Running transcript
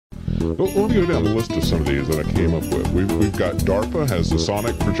Let me go down the list of some of these that I came up with. We've got DARPA has the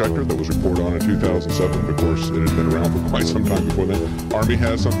sonic projector that was reported on in 2007. Of course, it had been around for quite some time before then. Army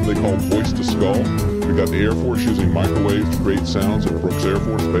has something they call voice to skull. We've got the Air Force using microwaves to create sounds at Brooks Air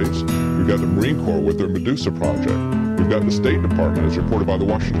Force Base. We've got the Marine Corps with their Medusa project. We've got the State Department, as reported by the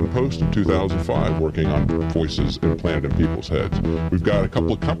Washington Post in 2005, working on voices implanted in people's heads. We've got a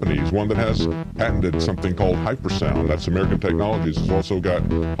couple of companies, one that has patented something called hypersound. That's American Technologies. It's also got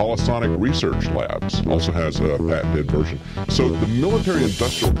Holosonic Research Labs, also has a patented version. So the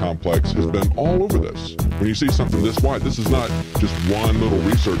military-industrial complex has been all over this. When you see something this wide, this is not just one little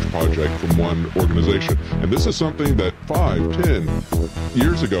research project from one organization. And this is something that 5, 10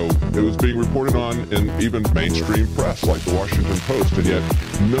 years ago, it was being reported on in even mainstream press like the Washington Post, and yet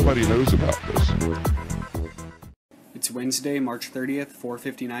nobody knows about this. It's Wednesday, March 30th,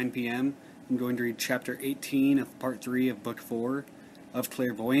 4:59 p.m. I'm going to read Chapter 18 of Part 3 of Book 4 of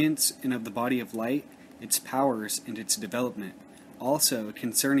Clairvoyance and of the Body of Light, its powers and its development, also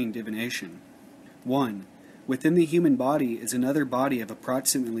concerning divination. 1. Within the human body is another body of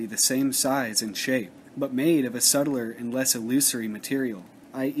approximately the same size and shape, but made of a subtler and less illusory material,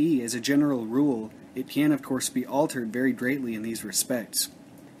 i.e., as a general rule, it can of course be altered very greatly in these respects.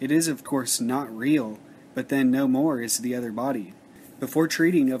 It is of course not real, but then no more is the other body. Before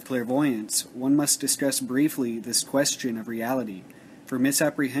treating of clairvoyance, one must discuss briefly this question of reality, for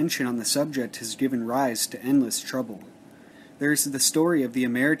misapprehension on the subject has given rise to endless trouble. There is the story of the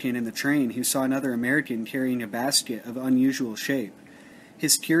American in the train who saw another American carrying a basket of unusual shape.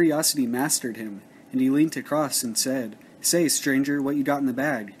 His curiosity mastered him, and he leant across and said, "Say, stranger, what you got in the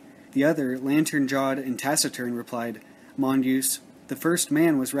bag?" The other, lantern-jawed and taciturn, replied, "Mongoose." The first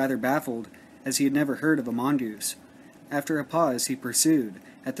man was rather baffled, as he had never heard of a mongoose. After a pause, he pursued,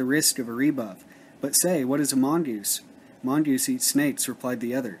 at the risk of a rebuff, "But say, what is a mongoose?" "Mongoose eats snakes," replied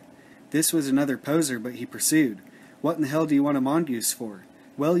the other. This was another poser, but he pursued, "What in the hell do you want a mongoose for?"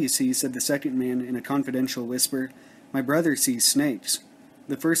 "Well, you see," said the second man in a confidential whisper, "my brother sees snakes."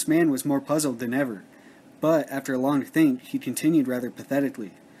 The first man was more puzzled than ever, but, after a long think, he continued rather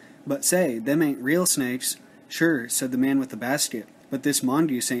pathetically, "But say, them ain't real snakes." "Sure," said the man with the basket, "but this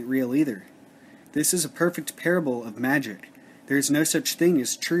mongoose ain't real either." This is a perfect parable of magic. There is no such thing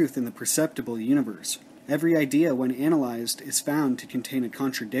as truth in the perceptible universe. Every idea, when analyzed, is found to contain a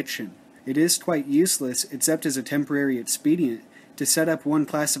contradiction. It is quite useless, except as a temporary expedient, to set up one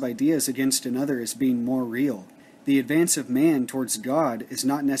class of ideas against another as being more real. The advance of man towards God is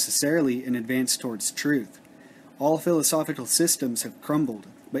not necessarily an advance towards truth. All philosophical systems have crumbled,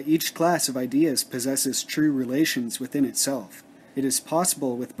 but each class of ideas possesses true relations within itself. It is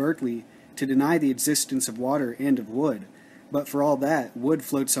possible, with Berkeley, to deny the existence of water and of wood, but for all that, wood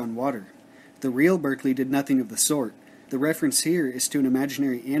floats on water. The real Berkeley did nothing of the sort. The reference here is to an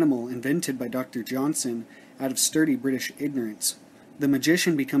imaginary animal invented by Dr. Johnson out of sturdy British ignorance. The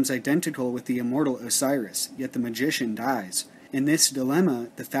magician becomes identical with the immortal Osiris, yet the magician dies. In this dilemma,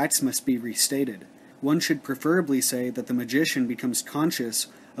 the facts must be restated. One should preferably say that the magician becomes conscious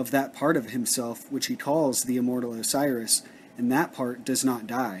of that part of himself which he calls the immortal Osiris, and that part does not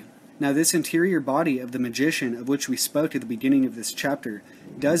die. Now this interior body of the magician of which we spoke at the beginning of this chapter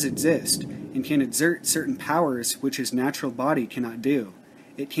does exist, and can exert certain powers which his natural body cannot do.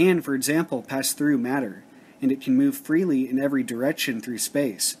 It can, for example, pass through matter, and it can move freely in every direction through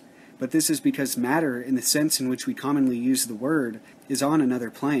space. But this is because matter, in the sense in which we commonly use the word, is on another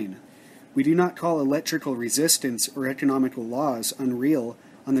plane. We do not call electrical resistance or economical laws unreal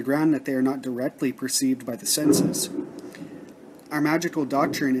on the ground that they are not directly perceived by the senses. Our magical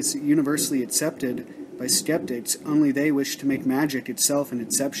doctrine is universally accepted by skeptics, only they wish to make magic itself an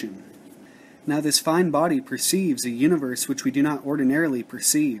exception. Now this fine body perceives a universe which we do not ordinarily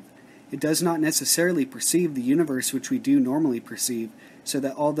perceive. It does not necessarily perceive the universe which we do normally perceive, so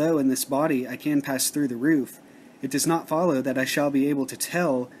that although in this body I can pass through the roof, it does not follow that I shall be able to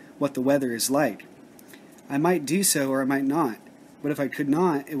tell what the weather is like. I might do so or I might not, but if I could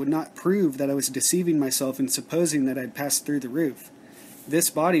not, it would not prove that I was deceiving myself in supposing that I had passed through the roof. This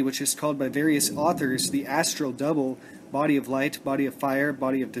body, which is called by various authors the astral double, body of light, body of fire,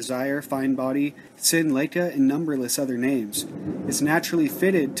 body of desire, fine body, sin, leica, and numberless other names, is naturally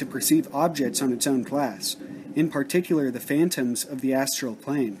fitted to perceive objects on its own class, in particular the phantoms of the astral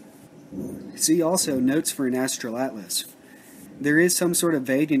plane. See also notes for an astral atlas. There is some sort of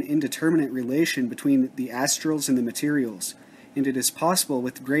vague and indeterminate relation between the astrals and the materials, and it is possible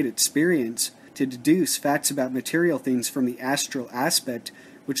with great experience to deduce facts about material things from the astral aspect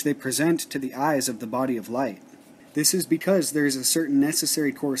which they present to the eyes of the body of light. This is because there is a certain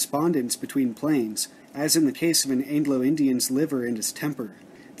necessary correspondence between planes, as in the case of an Anglo-Indian's liver and his temper.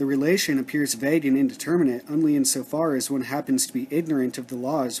 The relation appears vague and indeterminate only insofar as one happens to be ignorant of the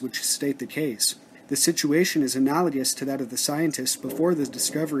laws which state the case. The situation is analogous to that of the scientists before the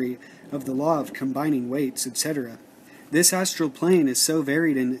discovery of the law of combining weights, etc. This astral plane is so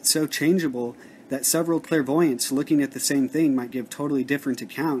varied and so changeable that several clairvoyants looking at the same thing might give totally different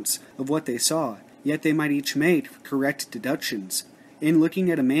accounts of what they saw, yet they might each make correct deductions. In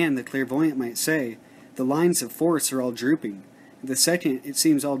looking at a man, the clairvoyant might say, "The lines of force are all drooping." The second, "It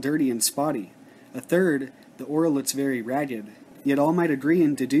seems all dirty and spotty." A third, "The aura looks very ragged." Yet all might agree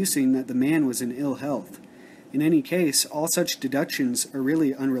in deducing that the man was in ill health. In any case, all such deductions are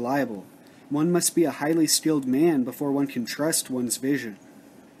really unreliable. One must be a highly skilled man before one can trust one's vision.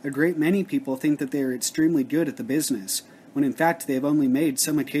 A great many people think that they are extremely good at the business, when in fact they have only made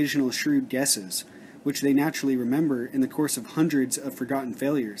some occasional shrewd guesses, which they naturally remember in the course of hundreds of forgotten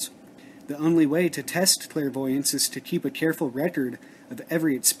failures. The only way to test clairvoyance is to keep a careful record of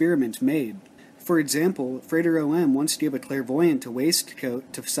every experiment made. For example, Frater O.M. once gave a clairvoyant a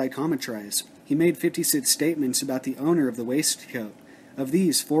waistcoat to psychometrize. He made 56 statements about the owner of the waistcoat. Of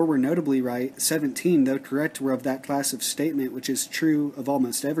these, 4 were notably right, 17, though correct, were of that class of statement which is true of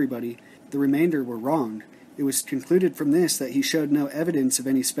almost everybody. The remainder were wrong. It was concluded from this that he showed no evidence of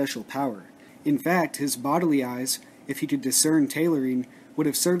any special power. In fact, his bodily eyes, if he could discern tailoring, would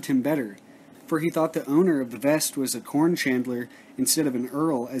have served him better, for he thought the owner of the vest was a corn chandler instead of an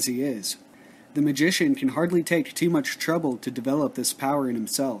earl as he is. The magician can hardly take too much trouble to develop this power in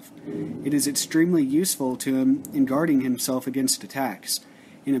himself. It is extremely useful to him in guarding himself against attacks,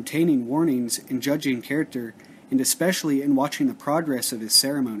 in obtaining warnings, in judging character, and especially in watching the progress of his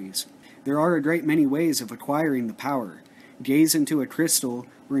ceremonies. There are a great many ways of acquiring the power. Gaze into a crystal,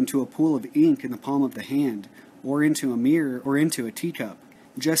 or into a pool of ink in the palm of the hand, or into a mirror, or into a teacup.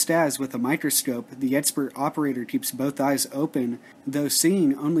 Just as, with a microscope, the expert operator keeps both eyes open, though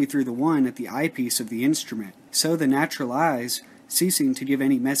seeing only through the one at the eyepiece of the instrument, so the natural eyes, ceasing to give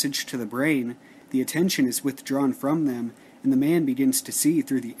any message to the brain, the attention is withdrawn from them, and the man begins to see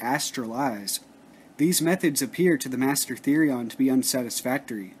through the astral eyes. These methods appear to the master Therion to be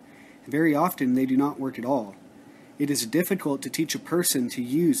unsatisfactory. Very often they do not work at all. It is difficult to teach a person to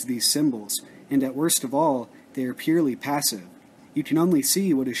use these symbols, and at worst of all, they are purely passive. You can only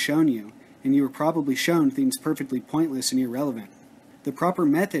see what is shown you, and you are probably shown things perfectly pointless and irrelevant. The proper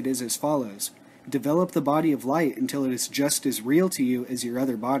method is as follows. Develop the body of light until it is just as real to you as your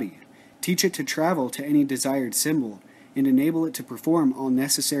other body. Teach it to travel to any desired symbol, and enable it to perform all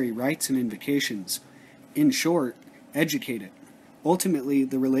necessary rites and invocations. In short, educate it. Ultimately,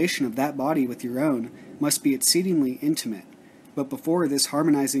 the relation of that body with your own must be exceedingly intimate, but before this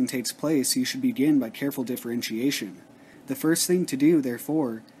harmonizing takes place, you should begin by careful differentiation. The first thing to do,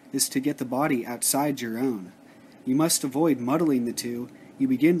 therefore, is to get the body outside your own. You must avoid muddling the two. You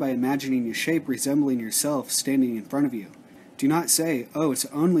begin by imagining a shape resembling yourself standing in front of you. Do not say, "Oh, it's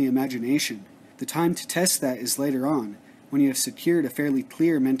only imagination." The time to test that is later on, when you have secured a fairly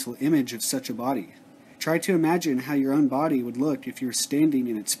clear mental image of such a body. Try to imagine how your own body would look if you were standing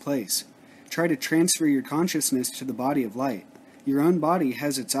in its place. Try to transfer your consciousness to the body of light. Your own body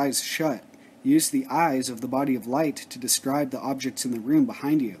has its eyes shut. Use the eyes of the body of light to describe the objects in the room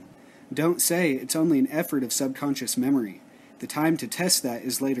behind you. Don't say it's only an effort of subconscious memory. The time to test that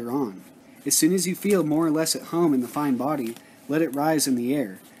is later on. As soon as you feel more or less at home in the fine body, let it rise in the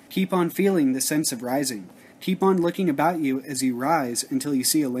air. Keep on feeling the sense of rising. Keep on looking about you as you rise until you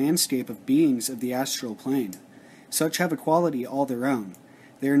see a landscape of beings of the astral plane. Such have a quality all their own.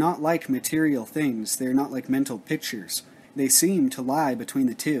 They are not like material things. They are not like mental pictures. They seem to lie between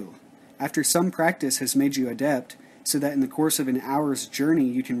the two. After some practice has made you adept, so that in the course of an hour's journey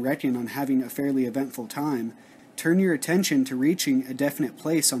you can reckon on having a fairly eventful time, turn your attention to reaching a definite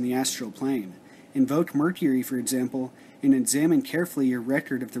place on the astral plane. Invoke Mercury, for example, and examine carefully your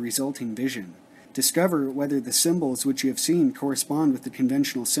record of the resulting vision. Discover whether the symbols which you have seen correspond with the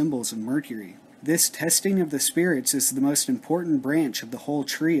conventional symbols of Mercury. This testing of the spirits is the most important branch of the whole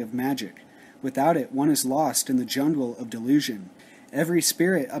tree of magic. Without it, one is lost in the jungle of delusion. Every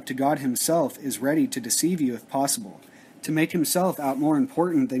spirit up to God himself is ready to deceive you if possible, to make himself out more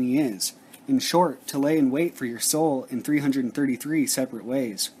important than he is. In short, to lay in wait for your soul in 333 separate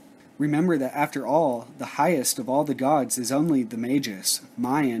ways. Remember that after all, the highest of all the gods is only the Magus,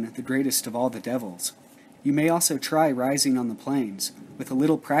 Mayan, the greatest of all the devils. You may also try rising on the planes. With a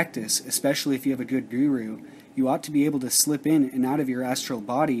little practice, especially if you have a good guru, you ought to be able to slip in and out of your astral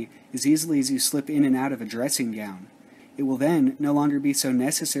body as easily as you slip in and out of a dressing gown. It will then no longer be so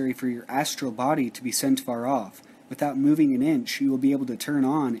necessary for your astral body to be sent far off. Without moving an inch, you will be able to turn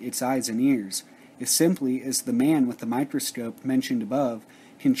on its eyes and ears, as simply as the man with the microscope mentioned above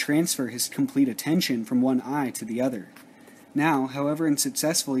can transfer his complete attention from one eye to the other. Now, however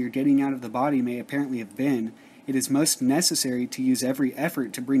unsuccessful your getting out of the body may apparently have been, it is most necessary to use every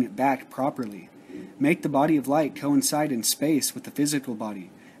effort to bring it back properly. Make the body of light coincide in space with the physical body.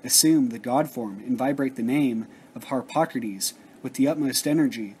 Assume the God form and vibrate the name of Harpocrates with the utmost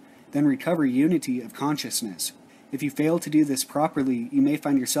energy. Then recover unity of consciousness. If you fail to do this properly, you may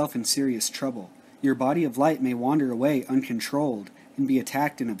find yourself in serious trouble. Your body of light may wander away uncontrolled and be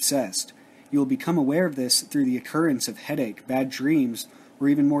attacked and obsessed. You will become aware of this through the occurrence of headache, bad dreams, or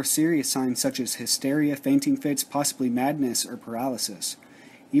even more serious signs such as hysteria, fainting fits, possibly madness or paralysis.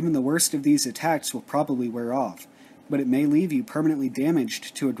 Even the worst of these attacks will probably wear off, but it may leave you permanently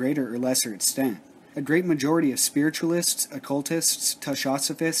damaged to a greater or lesser extent. A great majority of spiritualists, occultists,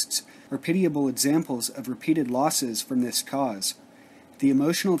 teosophists are pitiable examples of repeated losses from this cause. The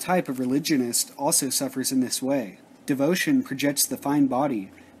emotional type of religionist also suffers in this way. Devotion projects the fine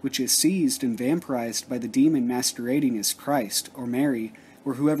body, which is seized and vampirized by the demon masquerading as Christ, or Mary,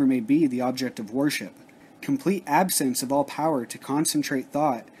 or whoever may be the object of worship. Complete absence of all power to concentrate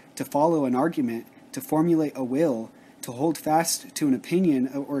thought, to follow an argument, to formulate a will, to hold fast to an opinion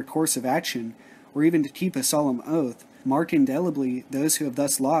or a course of action, or even to keep a solemn oath, mark indelibly those who have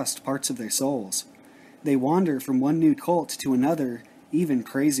thus lost parts of their souls. They wander from one new cult to another, even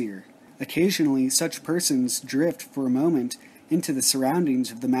crazier. Occasionally, such persons drift for a moment into the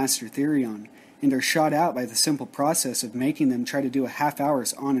surroundings of the Master Therion, and are shot out by the simple process of making them try to do a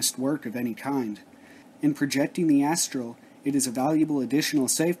half-hour's honest work of any kind. In projecting the astral, it is a valuable additional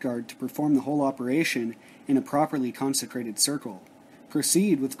safeguard to perform the whole operation in a properly consecrated circle.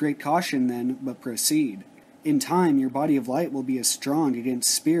 Proceed with great caution then, but proceed. In time, your body of light will be as strong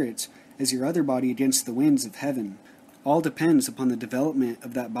against spirits as your other body against the winds of heaven. All depends upon the development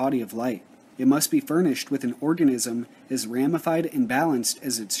of that body of light. It must be furnished with an organism as ramified and balanced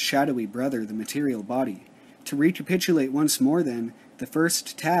as its shadowy brother, the material body. To recapitulate once more then, the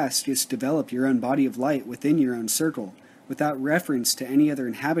first task is to develop your own body of light within your own circle, without reference to any other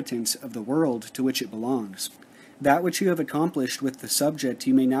inhabitants of the world to which it belongs. That which you have accomplished with the subject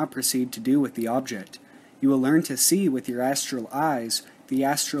you may now proceed to do with the object. You will learn to see with your astral eyes the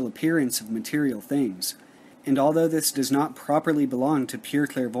astral appearance of material things. And although this does not properly belong to pure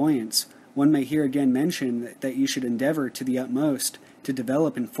clairvoyance, one may here again mention that you should endeavor to the utmost to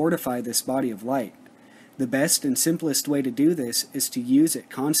develop and fortify this body of light. The best and simplest way to do this is to use it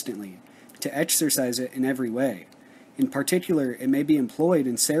constantly, to exercise it in every way. In particular, it may be employed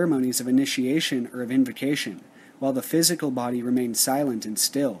in ceremonies of initiation or of invocation, while the physical body remains silent and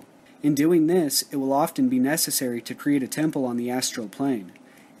still. In doing this, it will often be necessary to create a temple on the astral plane.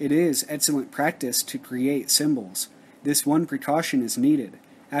 It is excellent practice to create symbols. This one precaution is needed.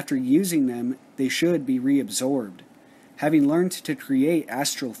 After using them, they should be reabsorbed. Having learned to create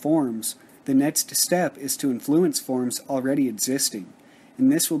astral forms, the next step is to influence forms already existing,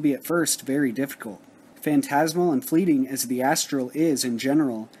 and this will be at first very difficult. Phantasmal and fleeting as the astral is in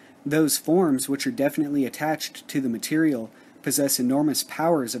general, those forms which are definitely attached to the material possess enormous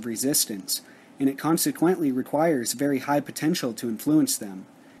powers of resistance, and it consequently requires very high potential to influence them.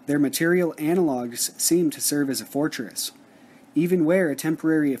 Their material analogues seem to serve as a fortress. Even where a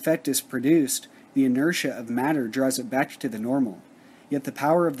temporary effect is produced, the inertia of matter draws it back to the normal. Yet the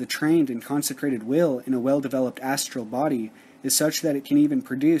power of the trained and consecrated will in a well-developed astral body is such that it can even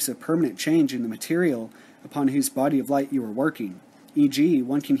produce a permanent change in the material upon whose body of light you are working. E.g.,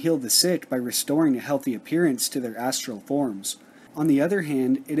 one can heal the sick by restoring a healthy appearance to their astral forms. On the other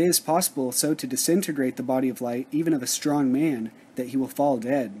hand, it is possible so to disintegrate the body of light even of a strong man that he will fall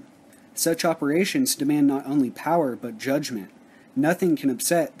dead. Such operations demand not only power but judgment. Nothing can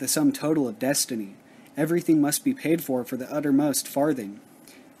upset the sum total of destiny. Everything must be paid for the uttermost farthing.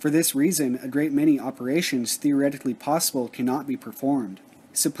 For this reason, a great many operations theoretically possible cannot be performed.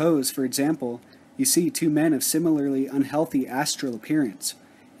 Suppose, for example, you see two men of similarly unhealthy astral appearance.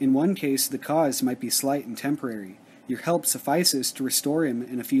 In one case, the cause might be slight and temporary. Your help suffices to restore him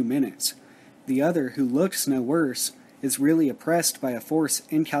in a few minutes. The other, who looks no worse, is really oppressed by a force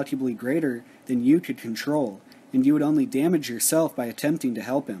incalculably greater than you could control, and you would only damage yourself by attempting to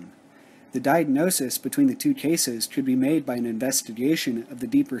help him. The diagnosis between the two cases could be made by an investigation of the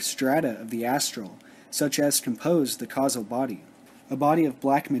deeper strata of the astral, such as compose the causal body. A body of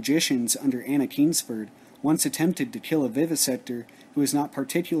black magicians under Anna Kingsford once attempted to kill a vivisector who was not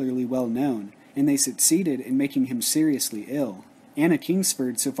particularly well known, and they succeeded in making him seriously ill. Anna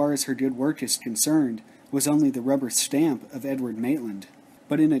Kingsford, so far as her good work is concerned, was only the rubber stamp of Edward Maitland.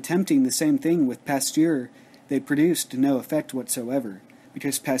 But in attempting the same thing with Pasteur, they produced no effect whatsoever,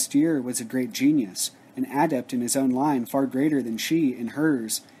 because Pasteur was a great genius, an adept in his own line far greater than she in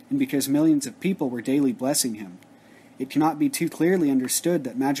hers, and because millions of people were daily blessing him. It cannot be too clearly understood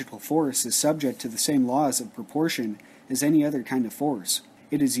that magical force is subject to the same laws of proportion as any other kind of force.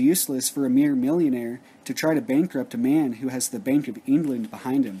 It is useless for a mere millionaire to try to bankrupt a man who has the Bank of England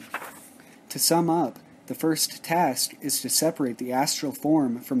behind him. To sum up, the first task is to separate the astral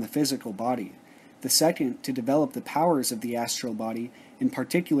form from the physical body. The second, to develop the powers of the astral body, in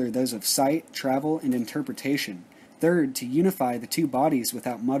particular those of sight, travel, and interpretation. Third, to unify the two bodies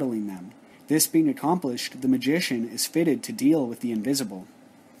without muddling them. This being accomplished, the magician is fitted to deal with the invisible.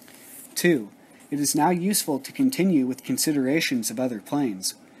 2. It is now useful to continue with considerations of other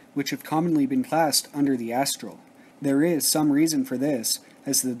planes, which have commonly been classed under the astral. There is some reason for this,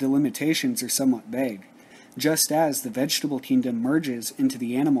 as the delimitations are somewhat vague. Just as the vegetable kingdom merges into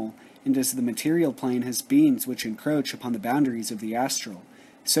the animal, and as the material plane has beings which encroach upon the boundaries of the astral,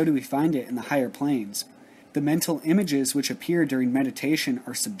 so do we find it in the higher planes. The mental images which appear during meditation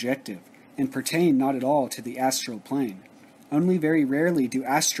are subjective, and pertain not at all to the astral plane. Only very rarely do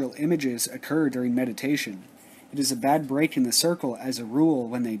astral images occur during meditation. It is a bad break in the circle as a rule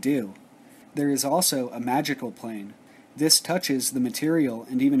when they do. There is also a magical plane. This touches the material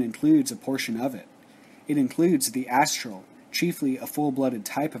and even includes a portion of it. It includes the astral, chiefly a full-blooded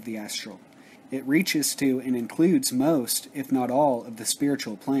type of the astral. It reaches to and includes most, if not all, of the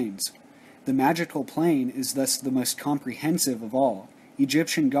spiritual planes. The magical plane is thus the most comprehensive of all.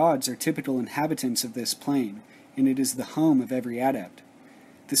 Egyptian gods are typical inhabitants of this plane, and it is the home of every adept.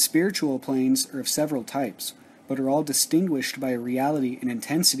 The spiritual planes are of several types, but are all distinguished by a reality and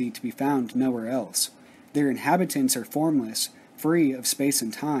intensity to be found nowhere else. Their inhabitants are formless, free of space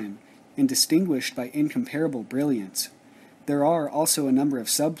and time, and distinguished by incomparable brilliance. There are also a number of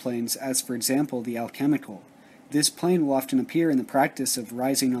subplanes, as for example the alchemical. This plane will often appear in the practice of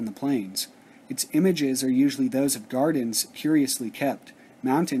rising on the plains. Its images are usually those of gardens curiously kept,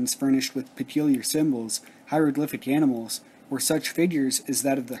 mountains furnished with peculiar symbols, hieroglyphic animals, or such figures as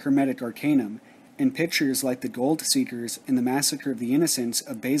that of the Hermetic Arcanum, and pictures like the Gold Seekers in the Massacre of the Innocents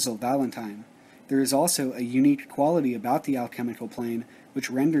of Basil Valentine. There is also a unique quality about the alchemical plane which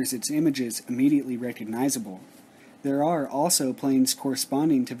renders its images immediately recognizable. There are also planes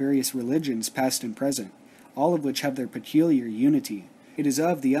corresponding to various religions past and present, all of which have their peculiar unity. It is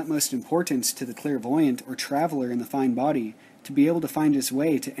of the utmost importance to the clairvoyant or traveler in the fine body to be able to find his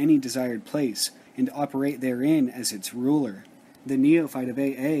way to any desired place, and operate therein as its ruler. The neophyte of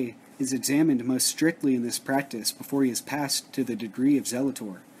AA is examined most strictly in this practice before he is passed to the degree of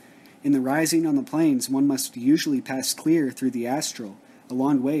Zelator. In the rising on the plains, one must usually pass clear through the astral, a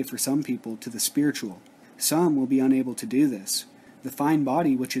long way for some people, to the spiritual. Some will be unable to do this. The fine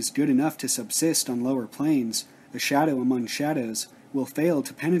body, which is good enough to subsist on lower planes, a shadow among shadows, will fail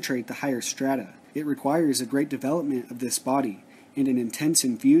to penetrate the higher strata. It requires a great development of this body, and an intense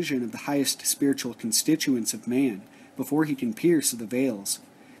infusion of the highest spiritual constituents of man, before he can pierce the veils.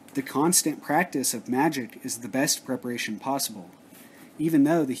 The constant practice of magic is the best preparation possible. Even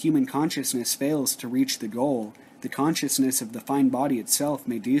though the human consciousness fails to reach the goal, the consciousness of the fine body itself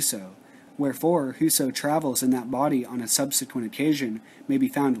may do so. Wherefore, whoso travels in that body on a subsequent occasion may be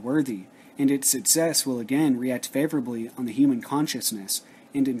found worthy, and its success will again react favorably on the human consciousness,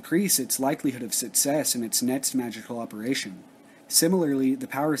 and increase its likelihood of success in its next magical operation. Similarly, the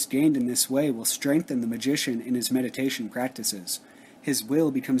powers gained in this way will strengthen the magician in his meditation practices. His will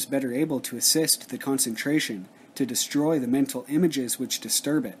becomes better able to assist the concentration, to destroy the mental images which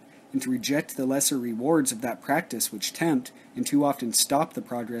disturb it, and to reject the lesser rewards of that practice which tempt and too often stop the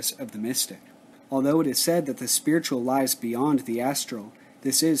progress of the mystic. Although it is said that the spiritual lies beyond the astral,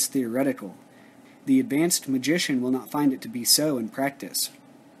 this is theoretical. The advanced magician will not find it to be so in practice.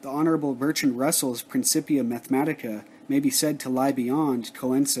 The Honorable Bertrand Russell's Principia Mathematica may be said to lie beyond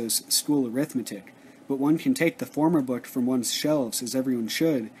Colenso's School Arithmetic, but one can take the former book from one's shelves, as everyone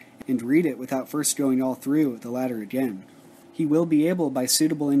should, and read it without first going all through the latter again. He will be able, by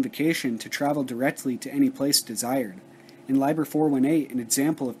suitable invocation, to travel directly to any place desired. In Liber 418, an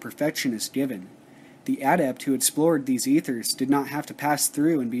example of perfection is given. The adept who explored these ethers did not have to pass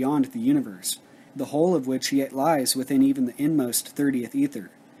through and beyond the universe, the whole of which yet lies within even the inmost 30th ether.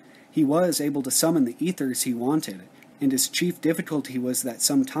 He was able to summon the ethers he wanted, and his chief difficulty was that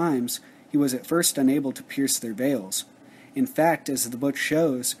sometimes he was at first unable to pierce their veils. In fact, as the book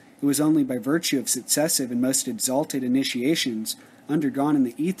shows, it was only by virtue of successive and most exalted initiations undergone in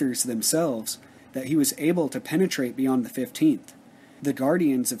the ethers themselves that he was able to penetrate beyond the 15th. The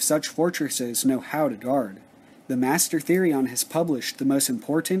guardians of such fortresses know how to guard. The Master Therion has published the most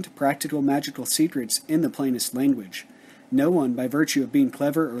important practical magical secrets in the plainest language. No one, by virtue of being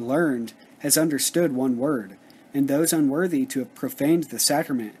clever or learned, has understood one word, and those unworthy to have profaned the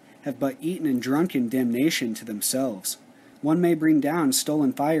sacrament have but eaten and drunken damnation to themselves. One may bring down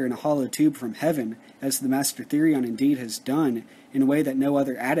stolen fire in a hollow tube from heaven, as the Master Therion indeed has done, in a way that no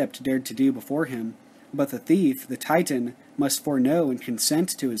other adept dared to do before him, but the thief, the Titan, must foreknow and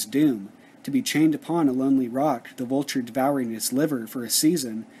consent to his doom, to be chained upon a lonely rock, the vulture devouring his liver for a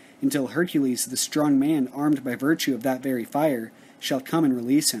season, until Hercules, the strong man armed by virtue of that very fire, shall come and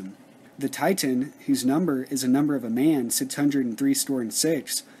release him. The Titan, whose number is a number of a man,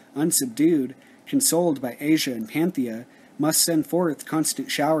 666, unsubdued, consoled by Asia and Panthea, must send forth constant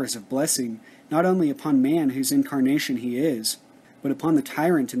showers of blessing, not only upon man whose incarnation he is, but upon the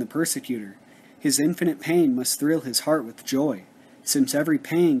tyrant and the persecutor. His infinite pain must thrill his heart with joy, since every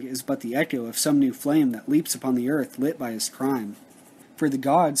pang is but the echo of some new flame that leaps upon the earth lit by his crime. For the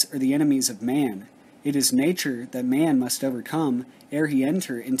gods are the enemies of man. It is nature that man must overcome ere he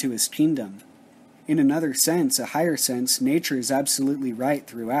enter into his kingdom. In another sense, a higher sense, nature is absolutely right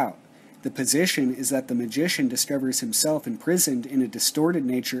throughout. The position is that the magician discovers himself imprisoned in a distorted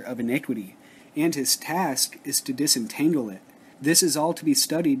nature of iniquity, and his task is to disentangle it. This is all to be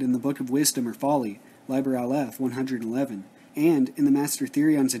studied in the Book of Wisdom or Folly, Liber Aleph 111, and in the Master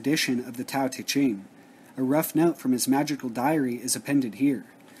Therion's edition of the Tao Te Ching. A rough note from his magical diary is appended here.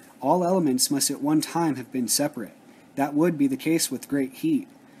 All elements must at one time have been separate. That would be the case with great heat.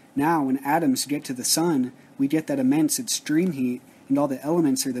 Now, when atoms get to the sun, we get that immense extreme heat, and all the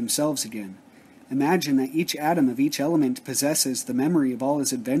elements are themselves again. Imagine that each atom of each element possesses the memory of all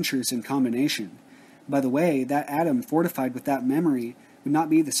his adventures in combination. By the way, that atom fortified with that memory would not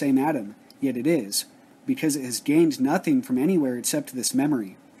be the same atom, yet it is, because it has gained nothing from anywhere except this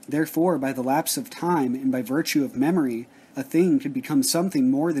memory. Therefore, by the lapse of time, and by virtue of memory, a thing could become something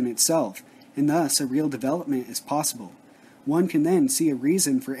more than itself, and thus a real development is possible. One can then see a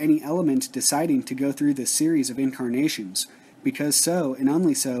reason for any element deciding to go through this series of incarnations, because so, and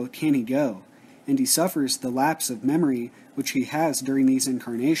only so, can he go, and he suffers the lapse of memory which he has during these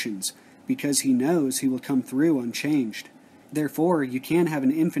incarnations, because he knows he will come through unchanged. Therefore, you can have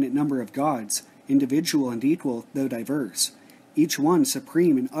an infinite number of gods, individual and equal, though diverse, each one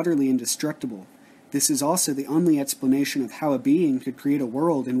supreme and utterly indestructible. This is also the only explanation of how a being could create a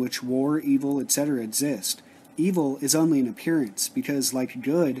world in which war, evil, etc. exist. Evil is only an appearance, because, like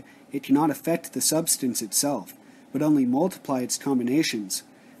good, it cannot affect the substance itself, but only multiply its combinations.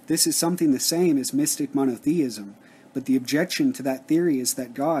 This is something the same as mystic monotheism, but the objection to that theory is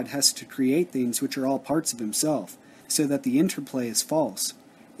that God has to create things which are all parts of himself, so that the interplay is false.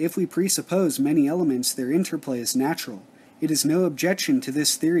 If we presuppose many elements, their interplay is natural. It is no objection to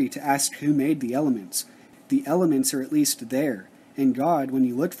this theory to ask who made the elements. The elements are at least there, and God, when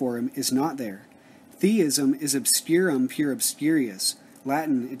you look for him, is not there. Theism is obscurum pure obscurius,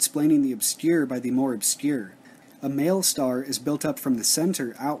 Latin explaining the obscure by the more obscure. A male star is built up from the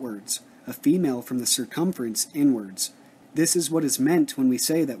center outwards, a female from the circumference inwards. This is what is meant when we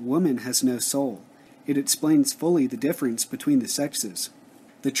say that woman has no soul. It explains fully the difference between the sexes.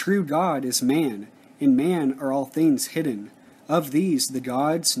 The true God is man. In man are all things hidden. Of these, the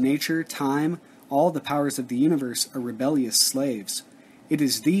gods, nature, time, all the powers of the universe are rebellious slaves. It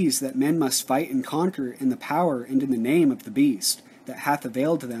is these that men must fight and conquer in the power and in the name of the beast, that hath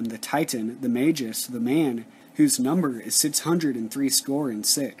availed to them the Titan, the Magus, the man, whose number is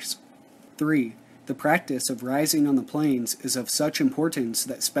 666. 3. The practice of rising on the plains is of such importance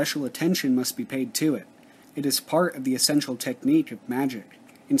that special attention must be paid to it. It is part of the essential technique of magic.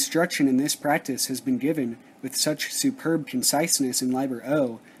 Instruction in this practice has been given with such superb conciseness in Liber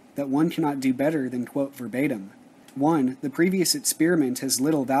O that one cannot do better than quote verbatim. 1. The previous experiment has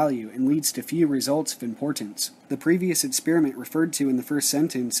little value and leads to few results of importance. The previous experiment referred to in the first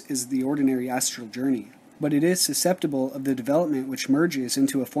sentence is the ordinary astral journey, but it is susceptible of the development which merges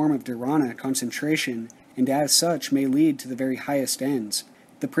into a form of dharana concentration, and as such may lead to the very highest ends.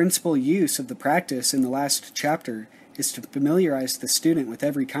 The principal use of the practice in the last chapter is to familiarize the student with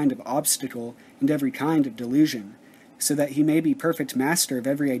every kind of obstacle and every kind of delusion, so that he may be perfect master of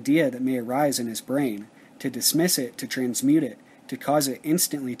every idea that may arise in his brain, to dismiss it, to transmute it, to cause it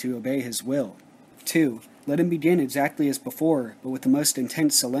instantly to obey his will. 2. Let him begin exactly as before, but with the most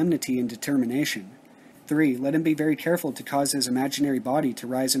intense solemnity and determination. 3. Let him be very careful to cause his imaginary body to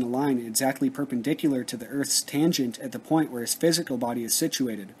rise in a line exactly perpendicular to the earth's tangent at the point where his physical body is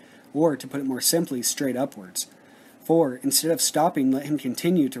situated, or, to put it more simply, straight upwards. 4. Instead of stopping, let him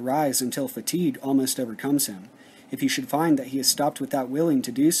continue to rise until fatigue almost overcomes him. If he should find that he has stopped without willing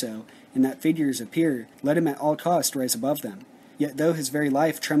to do so, and that figures appear, let him at all cost rise above them. Yet though his very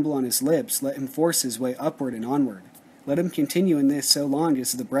life tremble on his lips, let him force his way upward and onward. Let him continue in this so long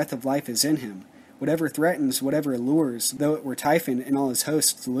as the breath of life is in him. Whatever threatens, whatever allures, though it were Typhon and all his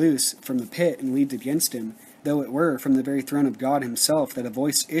hosts loose from the pit and leagued against him, though it were from the very throne of God himself that a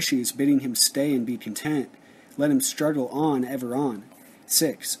voice issues bidding him stay and be content, let him struggle on, ever on.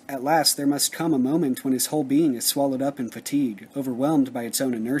 6. At last there must come a moment when his whole being is swallowed up in fatigue, overwhelmed by its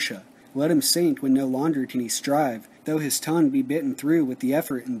own inertia. Let him sink when no longer can he strive, though his tongue be bitten through with the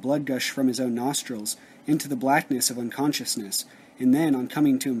effort and blood gush from his own nostrils, into the blackness of unconsciousness, and then, on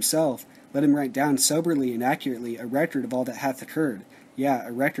coming to himself, let him write down soberly and accurately a record of all that hath occurred,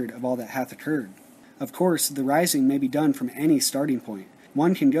 a record of all that hath occurred. Of course, the rising may be done from any starting point.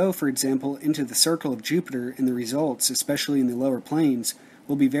 One can go, for example, into the circle of Jupiter, and the results, especially in the lower planes,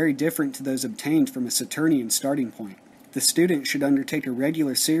 will be very different to those obtained from a Saturnian starting point. The student should undertake a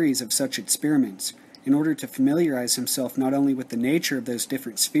regular series of such experiments, in order to familiarize himself not only with the nature of those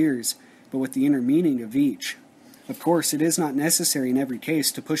different spheres, but with the inner meaning of each. Of course, it is not necessary in every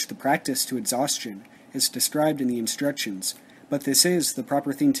case to push the practice to exhaustion, as described in the instructions, but this is the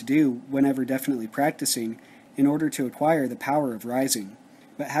proper thing to do whenever definitely practicing, in order to acquire the power of rising.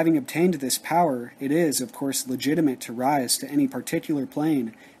 But having obtained this power, it is, of course, legitimate to rise to any particular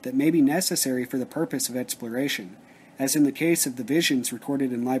plane that may be necessary for the purpose of exploration, as in the case of the visions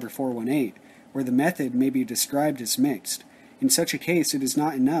recorded in Liber 418, where the method may be described as mixed. In such a case, it is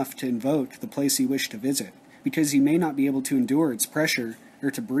not enough to invoke the place you wish to visit, because you may not be able to endure its pressure or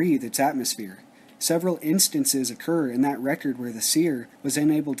to breathe its atmosphere. Several instances occur in that record where the seer was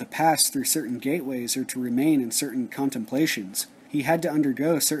unable to pass through certain gateways or to remain in certain contemplations. He had to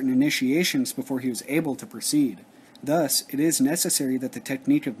undergo certain initiations before he was able to proceed. Thus, it is necessary that the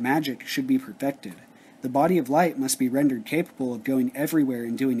technique of magic should be perfected. The body of light must be rendered capable of going everywhere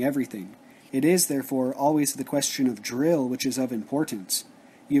and doing everything. It is, therefore, always the question of drill which is of importance.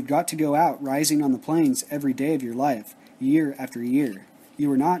 You have got to go out rising on the plains every day of your life, year after year.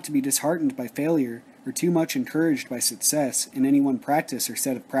 You are not to be disheartened by failure or too much encouraged by success in any one practice or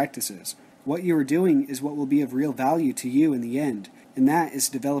set of practices. What you are doing is what will be of real value to you in the end, and that is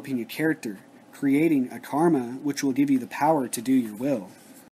developing a character, creating a karma which will give you the power to do your will.